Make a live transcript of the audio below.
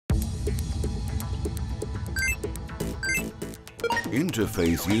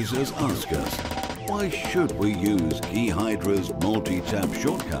Interface users ask us, why should we use Keyhydra's Multitap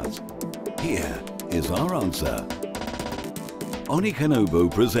shortcuts? Here is our answer. Onikanabo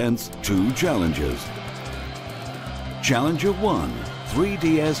presents 2 challenges. Challenger 1,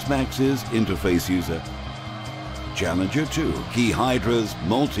 3ds Max's interface user. Challenger 2, Keyhydra's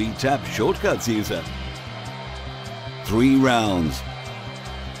Multitap shortcuts user. 3 rounds.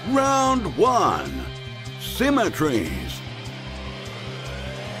 Round 1, symmetries.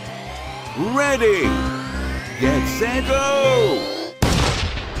 Ready, get set, go!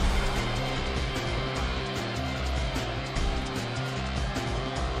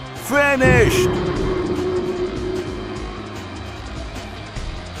 Finished!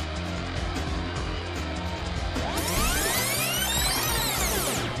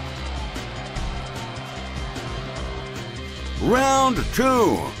 Round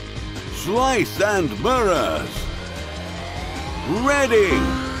 2, slice and mirrors. Ready,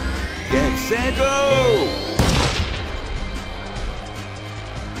 get set, go!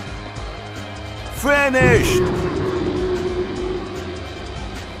 Finished!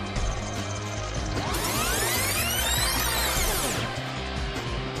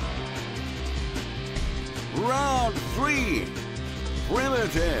 Round 3,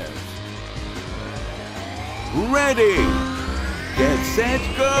 primitives. Ready, get set,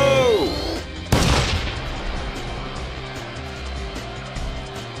 go!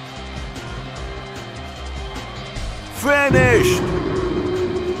 Finished!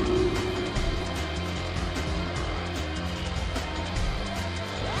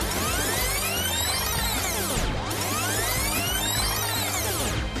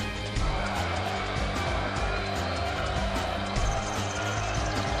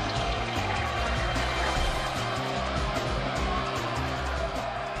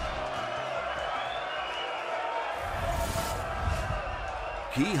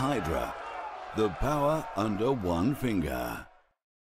 Keyhydra, the power under one finger.